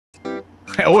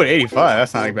Oh, 85.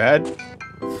 That's not bad.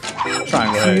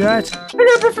 Triangle See head. that? I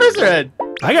got a professor head.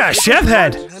 I got a chef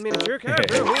head. I'm in a jerk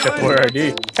out. Chef Boy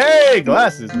RD. Hey,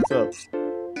 glasses. What's up?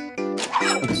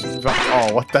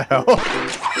 Oh, what the hell?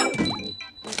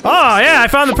 Oh yeah, I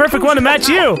found the perfect one to match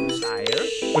you.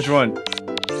 Which one?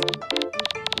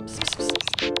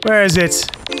 Where is it?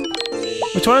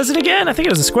 Which one is it again? I think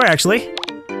it was a square actually.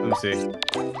 Let me see.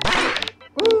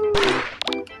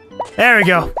 There we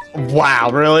go.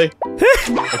 Wow, really? I'm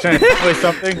trying to play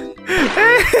something.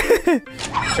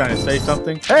 Trying to say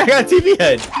something. Hey, I got a TV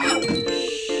head.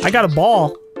 I got a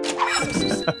ball. I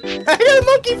got a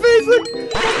monkey face. Look,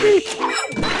 monkey.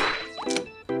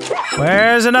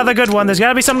 Where's another good one? There's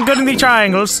gotta be something good in the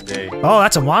triangles. Oh,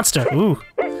 that's a monster. Ooh.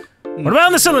 What about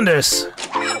in the cylinders?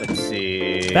 Let's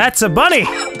see. That's a bunny.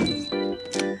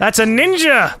 That's a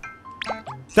ninja.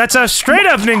 That's a straight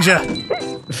up ninja.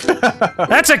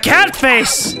 That's a cat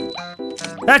face.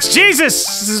 That's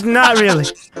Jesus. Not really.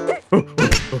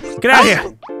 Get out of here.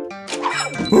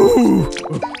 Ooh.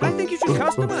 I think you should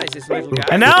customize this little guy.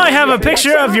 And now I have a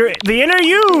picture of the inner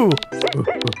you.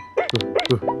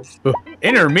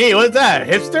 Inner me? What's that?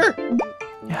 Hipster?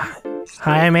 Yeah.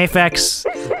 Hi, I'm Aphex.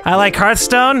 I like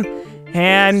Hearthstone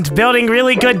and building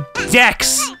really good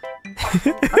decks.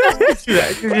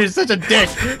 You're such a dick.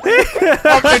 Come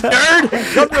to nerd.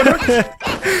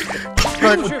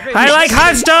 Come to nerd. I like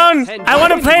Hearthstone. I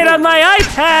want to play it on my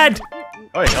iPad.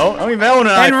 Oh, no, I don't even own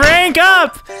an And iPad. rank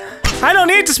up. I don't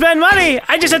need to spend money.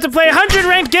 I just have to play 100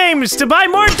 ranked games to buy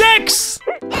more decks.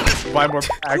 Buy more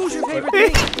packs. Who's your favorite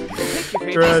thing? Pick your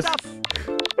favorite stuff.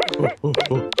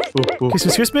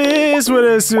 Christmas, Christmas, what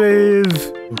else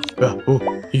with?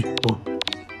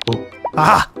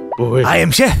 Ah, I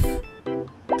am chef.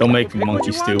 Don't make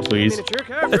monkey stew, please.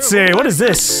 Let's see, what is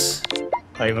this?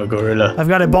 I'm a gorilla. I've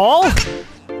got a ball.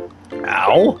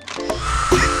 Ow.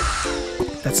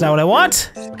 That's not what I want.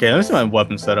 Okay, let me see my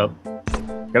weapon setup.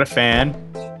 Got a fan.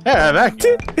 Yeah, I'm back.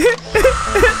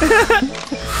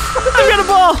 I've got a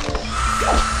ball.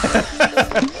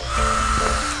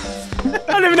 I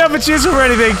don't even have a choose for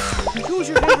anything. Choose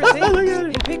your favorite thing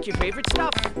and pick your favorite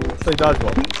stuff. Play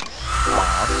dodgeball.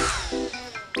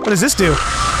 What does this do?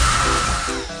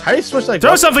 How do you switch like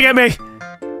Throw something at me.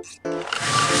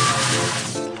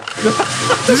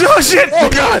 Oh shit! Oh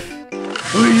god!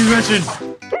 Who did you mention?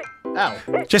 Ow.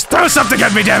 Just throw something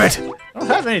at me, damn it! I don't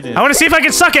have anything. I want to see if I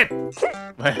can suck it. I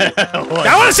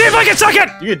want to see if I can suck it.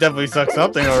 You could definitely suck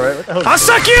something, alright. What the hell? I'll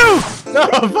suck you. No,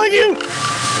 fuck you!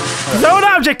 Throw an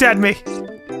object at me.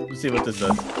 Let's see what this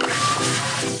does.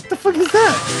 What the fuck is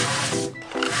that?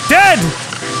 Dead.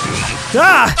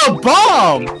 Ah! A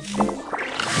bomb!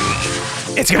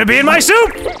 It's gonna be in my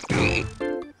soup.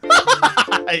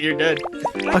 You're dead.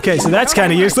 Okay, so that's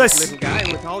kind of useless. Little guy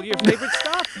with all your favorite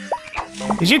stuff.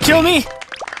 Did you kill me?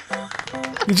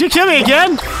 Did you kill me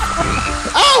again?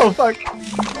 Oh, fuck!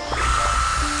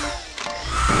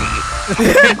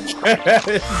 This is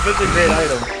such a great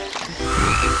item.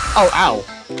 Oh, ow.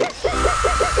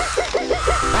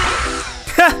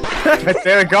 Right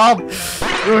there, GaLm.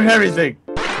 Ruin everything.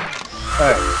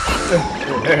 Alright. I'm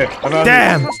out.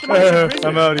 Damn.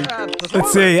 I'm out.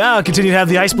 Let's see. I'll continue to have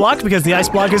the ice block because the ice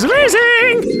block is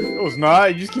amazing. It was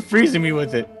not. You just keep freezing me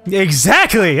with it.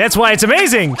 Exactly. That's why it's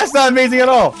amazing. That's not amazing at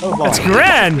all. That's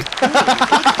grand.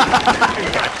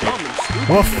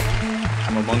 Woof.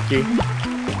 I'm a monkey.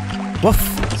 Woof.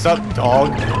 Sup,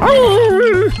 dog?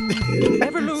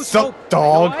 Never lose Sup, hope.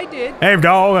 dog? No, I did. Hey,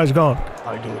 dog. How's it going?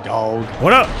 I do, dog.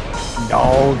 What up?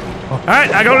 Dog. All right,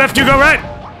 I go left, you go right.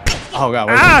 Oh god.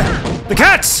 Wait. Ah! The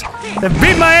cats! They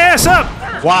beat my ass up!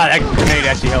 Wow, that grenade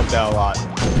actually helped out a lot.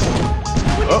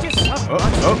 Oh,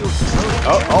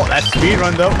 that speed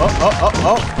run though.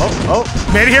 Oh.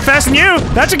 Made it here faster than you!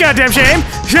 That's a goddamn shame!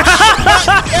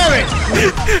 Damn it!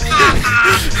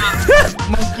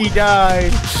 Monkey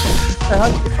died.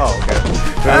 Oh, okay.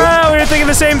 Ah, we were thinking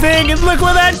the same thing, and look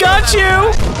where that got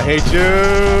you! I hate you.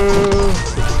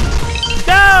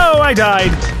 No, I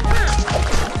died.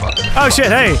 Oh shit,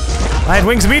 hey. I had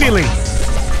wings immediately.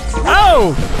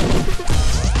 Oh!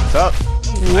 What's up?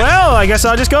 Well, I guess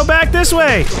I'll just go back this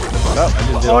way. What's up? I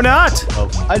just did Or not. Oh,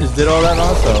 I just did all that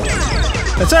also.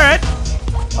 That's alright.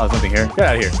 Oh, there's nothing here. Get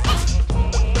out of here.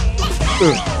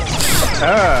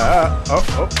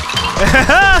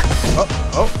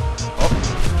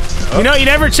 You know, you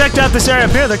never checked out this area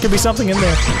up here. There could be something in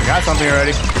there. I got something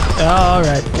already.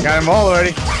 Alright. I got them all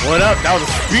already. What up? That was a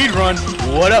speed run.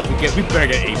 What up? We better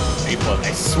get A+.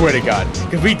 I swear to God,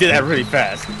 because we did that really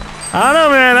fast. I don't know,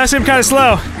 man. That seemed kind of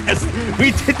slow. Yes,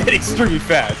 we did that extremely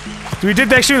fast. We did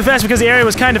that extremely fast because the area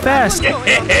was kind of fast. Yeah.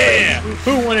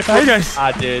 Who won it Hi, first? guys.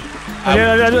 I did.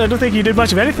 I don't think you did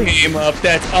much of anything. Aim up,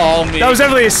 that's all me. That was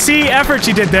definitely a C effort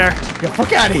you did there. Get the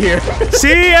fuck out of here.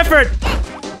 C effort.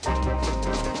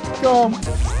 Come.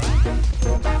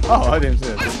 Oh, I didn't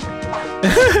see it.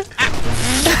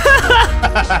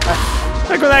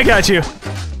 Look where that got you.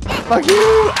 Fuck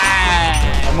you.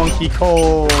 Ah, monkey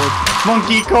cold.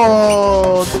 Monkey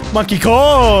cold. Monkey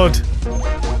cold.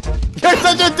 You're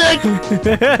such a dick.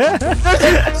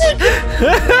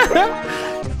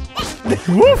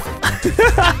 Woof. You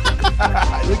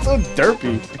look so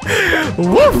derpy.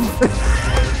 Woof.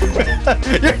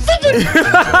 You're such a...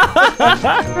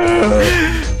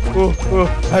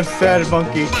 I'm sad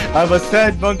monkey. I'm a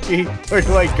sad monkey. Where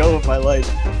do I go with my life?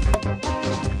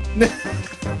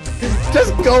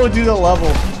 Just go and do the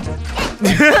level.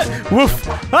 Woof.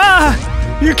 Ah!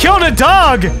 You killed a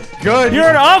dog! Good. You're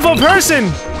an awful person!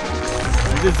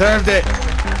 You deserved it.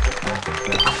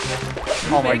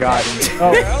 Oh my god.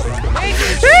 Oh.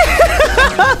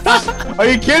 Are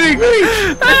you kidding me?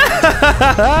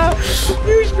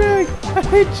 Douchebag. I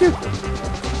hate you.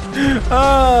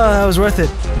 Oh, that was worth it.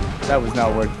 That was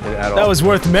not worth it at all. That was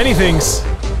worth many things.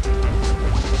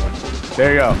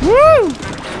 There you go. Woo!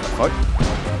 Fuck.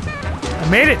 I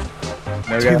made it.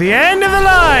 There we To go. the end of the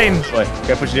line. Wait,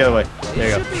 gotta push it the other way. There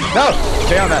you go. No!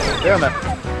 Stay on that. Stay on that.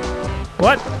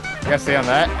 What? You gotta stay on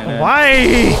that. And then... Why?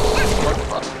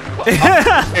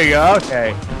 There you go.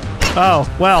 Okay. Oh,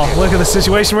 well, look at the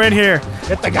situation we're in here.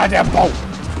 Get the goddamn boat.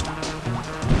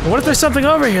 What if there's something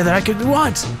over here that I could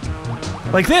want?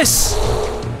 Like this.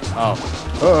 Oh.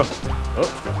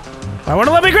 I want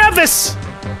to let me grab this.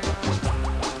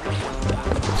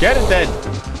 Get it then.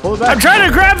 Pull it back. I'm trying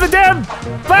to grab the damn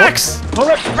box. Pull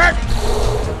it back.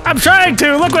 I'm trying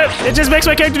to. Look what it just makes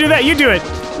my character do that. You do it.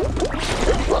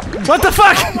 What the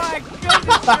fuck? Oh my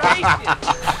goodness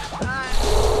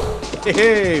gracious!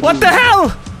 Hey, What the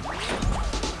hell?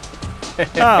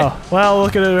 Oh, well,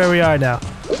 look at where we are now.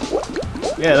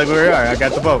 Yeah, look where we are. I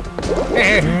got the boat.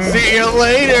 See you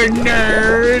later,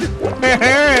 nerd.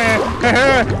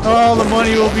 All the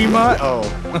money will be mine. Oh.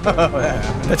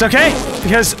 That's okay,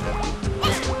 because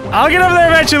I'll get over there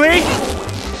eventually.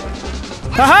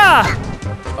 Haha!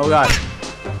 Oh god.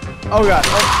 Oh god.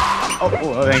 Oh,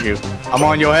 thank you. I'm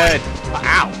on your head.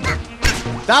 Ow.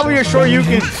 That way you're sure you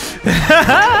can.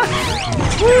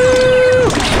 Woo!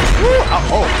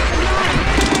 Oh.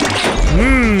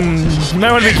 You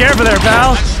might want to be careful there,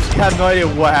 pal. I have no idea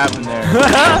what happened there.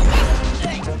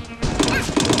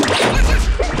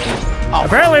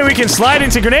 Apparently we can slide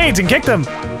into grenades and kick them.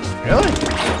 Really?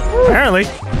 Apparently.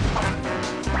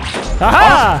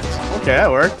 Aha! Oh. Okay, that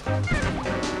worked.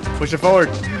 Push it forward.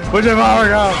 Push it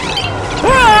forward. Oh.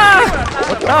 Ah!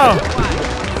 Oh.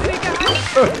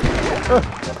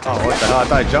 Oh, what the hell? I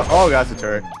thought I jumped. Oh, that's a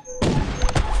turret.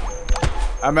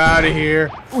 I'm out of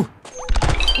here. Ooh.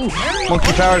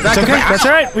 Monkey powers. It's okay. That's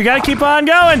all right. We gotta keep on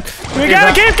going. We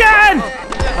gotta keep going.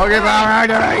 Monkey power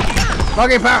activate.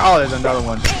 Monkey power. Oh, there's another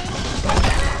one.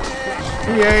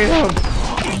 He ate him.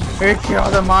 He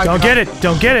killed him. Don't get it.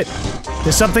 Don't get it.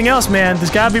 There's something else, man.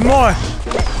 There's gotta be more.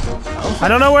 I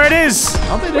don't know where it is. I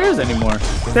don't think there is anymore.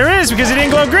 There is because it didn't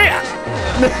glow green.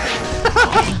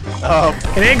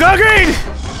 It didn't glow green.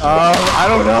 I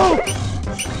don't know.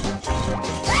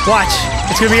 Watch.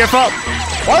 It's gonna be your fault.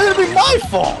 Why did it be my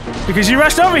fault? Because you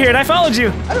rushed over here and I followed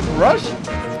you. I didn't rush.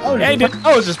 Yeah, you did.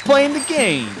 I was just playing the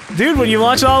game. Dude, when you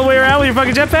launch it all the way around with your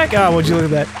fucking jetpack? Oh, would you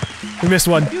look at that? We missed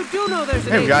one. You do know there's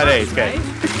an Hey, we got A A's, okay. right?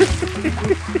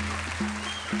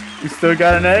 You still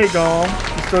got an A, GaLm.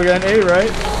 You still got an A,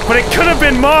 right? But it could have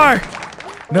been more.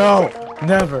 No,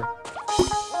 never.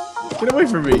 Get away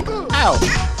from me. Ow.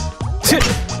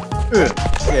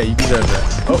 Yeah, you deserve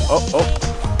that. Oh.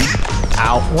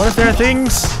 Ow. What if there are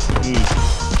things?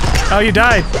 Oh, you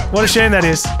died. What a shame that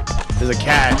is. There's a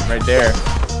cat right there.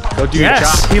 Go do your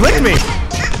Yes, job. he licked me.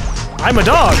 I'm a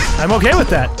dog. I'm okay with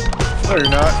that. No, you're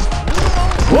not.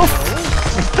 Woof.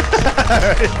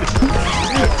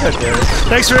 God damn it.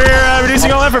 Thanks for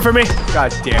reducing all effort for me.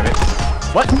 God damn it.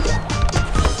 What?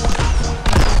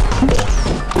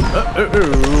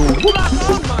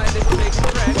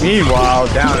 Meanwhile,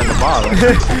 down at the bottom.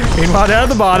 Meanwhile, down at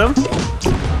the bottom.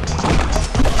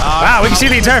 Wow, we can see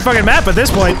the entire fucking map at this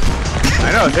point.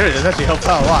 I know, this actually helps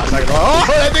out a lot. Like, oh,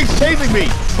 that thing's chasing me!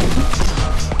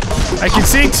 I can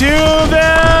see two of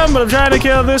them, but I'm trying to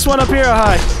kill this one up here. Oh,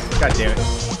 hi. God damn it.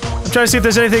 I'm trying to see if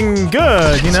there's anything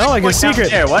good, you know, like a secret.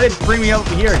 There. Why did it bring me up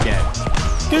here again?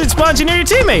 Dude, it spawns you near your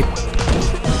teammate.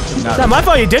 It's not my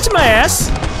fault you ditched my ass.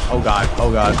 Oh god,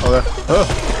 oh god, oh god.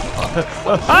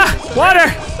 Ah,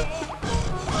 water.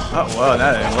 Oh, well,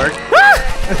 that didn't work.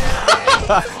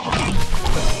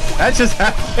 That just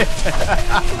happened.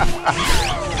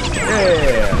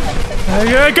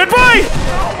 Yeah. Good boy!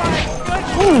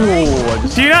 Ooh.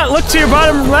 Do you not look to your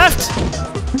bottom left?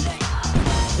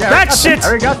 Yeah, That shit! I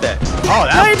already got that. Oh,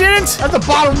 No, you didn't! that's the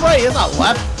bottom right. It's not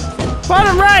left.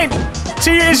 Bottom right!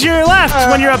 Is your left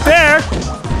when you're up there.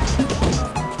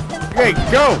 Okay,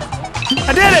 go.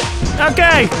 I did it!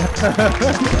 Okay.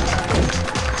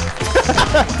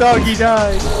 Doggy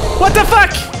died. What the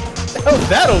fuck? How's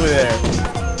that over there?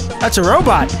 That's a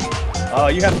robot. Oh,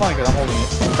 you have fun because I'm holding it.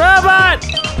 Robot!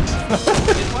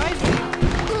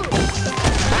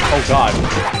 Oh, God.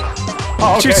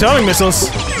 Oh, okay. Shoot sewing missiles.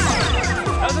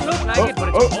 Doesn't look like it, but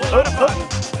it's a whole lot of fun.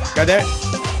 Got that?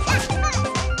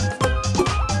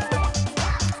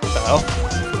 What the hell?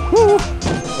 Woo.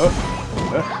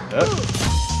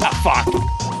 Ah, fuck.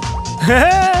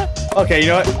 Okay, you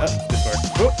know what? This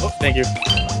works. Oh, thank you.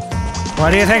 What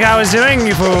do you think I was doing,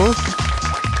 you fool?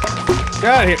 Get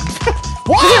out of here.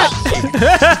 What?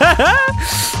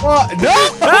 What? No!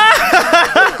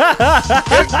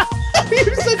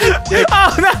 You're such a dick. Oh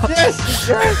no! Yes!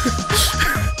 Yes!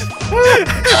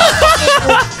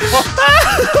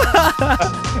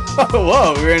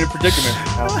 Whoa, we're in a predicament.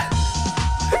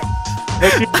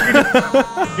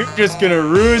 You're just gonna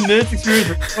ruin this experience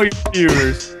for all your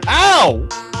viewers. Ow!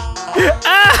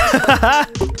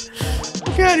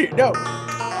 Get out of here. No.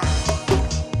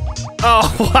 Oh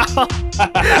wow!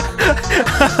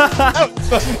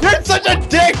 You're such a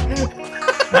dick!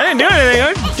 I didn't do anything. I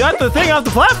got the thing off the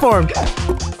platform.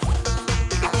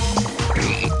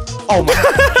 Oh my.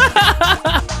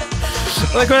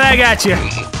 Look what I got you.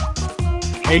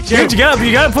 Hey, Dude, you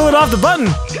gotta pull it off the button.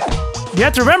 You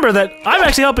have to remember that I'm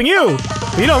actually helping you,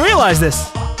 but you don't realize this.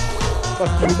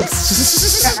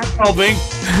 Helping.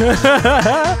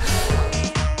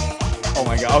 Oh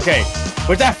my god. Okay,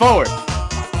 push that forward.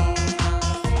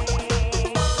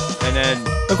 And then.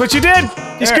 Look what you did.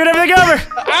 You screwed everything over.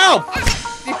 Ow!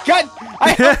 You cut.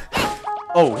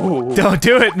 Oh. Ooh. Don't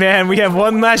do it, man. We have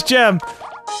one last gem.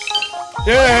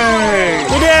 Yay!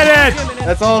 We did it.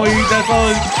 That's all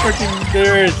freaking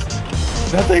there is.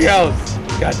 Nothing else.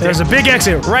 God damn. There's a big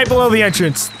exit right below the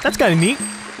entrance. That's kind of neat.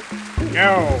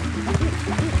 No.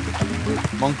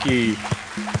 Monkey.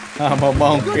 I'm a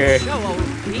monkey.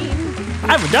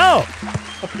 I'm a dog.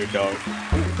 Fuck your dog.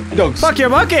 Dog. Fuck your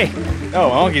monkey. No,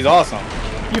 a monkey's awesome.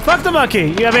 You fucked the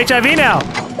monkey. You have HIV now.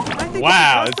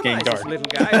 Wow, it's getting dark. Little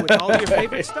guy with all your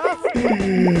favorite stuff.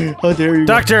 How dare you?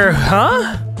 Doctor,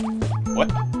 huh? What?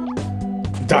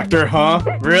 Doctor, huh?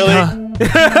 Really?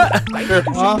 Doctor,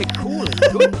 huh? Something cool and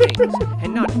good things,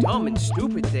 and not dumb and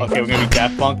stupid things. Okay, we're gonna be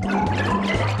Daft Punk.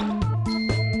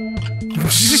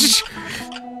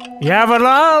 You have a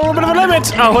little bit of a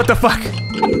limit. Oh, what the fuck?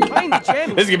 Find the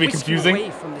gem. This is gonna be Whisk confusing. away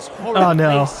from this horrid Oh,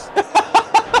 no. place.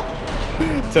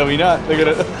 Tell me not. They're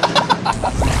gonna.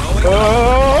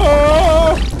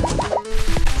 Oh!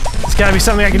 It's gotta be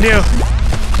something I can do.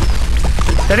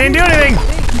 That didn't do anything.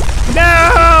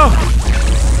 No!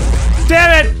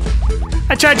 Damn it!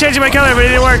 I tried changing my color, but it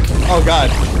didn't work. Oh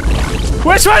god.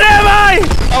 Which one am I?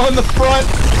 Oh, in the front.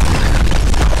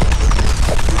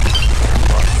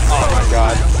 Oh my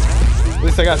god. At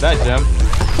least I got that gem.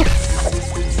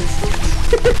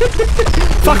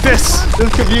 Fuck this. This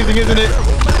is confusing, isn't it?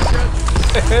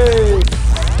 Hey.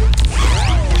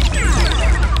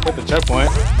 Hit the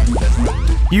checkpoint.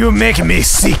 You make me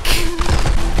sick.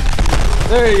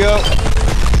 There you go.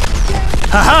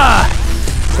 Haha!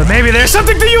 But maybe there's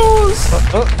something to use.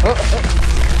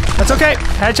 That's okay.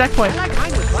 Had a checkpoint. I like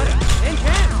mine with butter and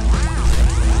jam.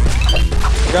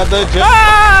 Got the gem.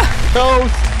 Ah!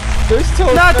 Toast. There's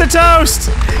toast. Not the toast.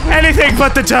 Anything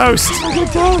but the toast. The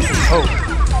toast. Oh.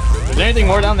 Is there anything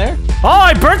more down there? Oh,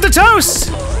 I burnt the toast.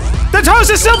 The toast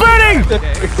is still burning.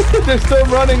 They're still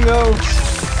running though.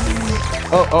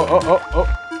 Oh.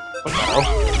 What the hell?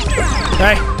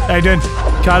 Hey, how you doing?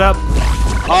 Caught up.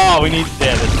 Oh, we need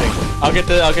this thing. I'll get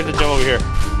the gem over here.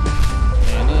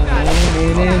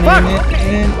 Fuck.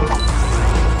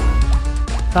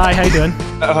 Hi, how you doing?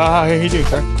 How you doing,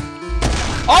 sir?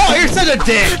 Oh, you're such a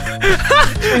dick!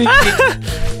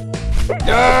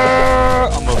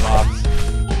 I'm a boss.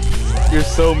 You're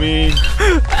so mean.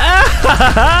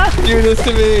 Do this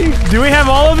to me. Do we have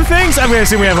all of the things? I'm gonna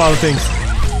assume we have all the things.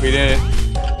 We didn't.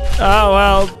 Oh,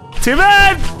 well, too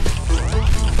bad!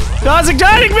 Toxic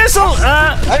guiding missile!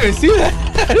 I didn't see that.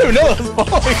 I didn't know that was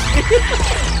following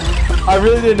me. I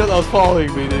really didn't know that was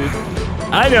following me, dude.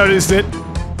 I noticed it.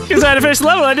 Because I had to finish the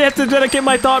level, I didn't have to dedicate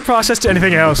my thought process to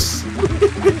anything else.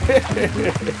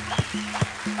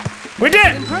 We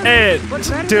did it!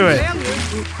 Do it.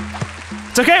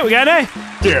 It's okay, we got an A.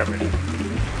 Damn it.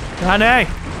 Got an A.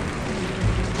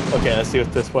 Okay, let's see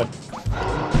what this one.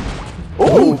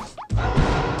 Ooh!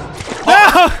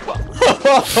 No!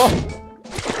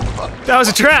 That was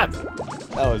a trap.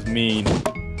 That was mean.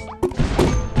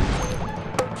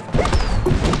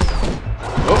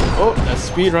 Oh, that's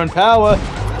speedrun power.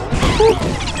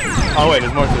 Oh wait,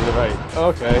 there's more to the right.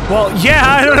 Okay. Well, yeah,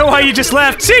 I don't know why you just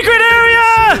left. Secret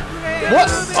area! What?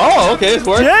 Oh, okay, it's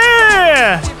working.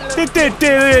 Yeah! Yep,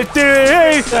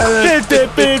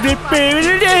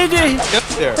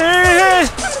 there.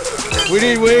 We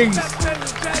need wings.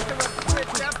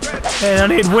 You don't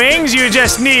need wings, you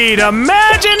just need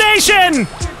imagination!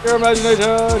 Your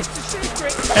imagination.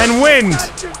 And wind.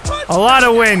 A lot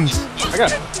of wind. I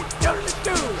got it.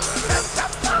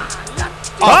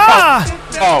 Ah!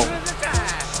 Oh.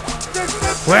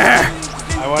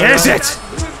 Where is it?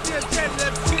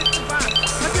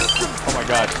 Oh my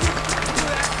god.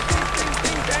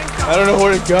 I don't know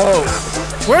where to go.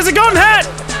 Where's the golden hat?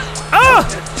 Oh!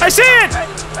 I see it!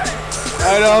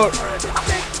 I don't.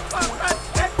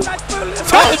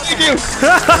 Oh, thank you!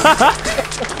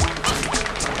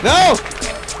 No!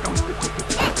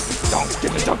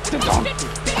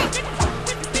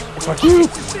 Fuck you!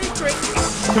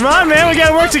 Come on, man, we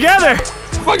gotta work together!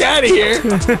 Fuck out of here!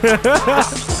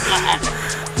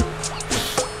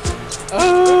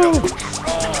 Oh!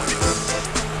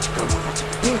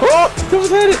 Oh! Don't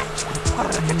hit it!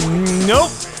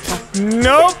 Nope!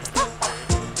 Nope!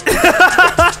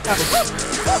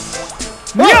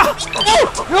 Yeah!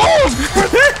 No!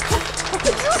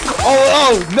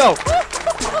 Oh, no!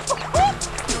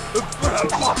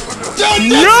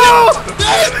 No!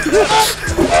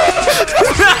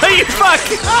 You fuck!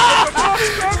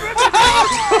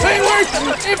 It worked!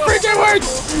 It freaking worked!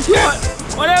 Yeah!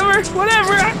 Whatever!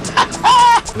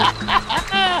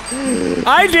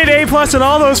 I did A+ on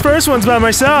all those first ones by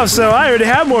myself, so I already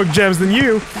have more gems than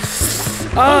you.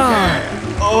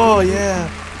 Oh, yeah.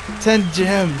 10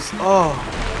 gems. Oh.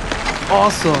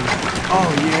 Awesome.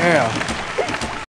 Oh, yeah.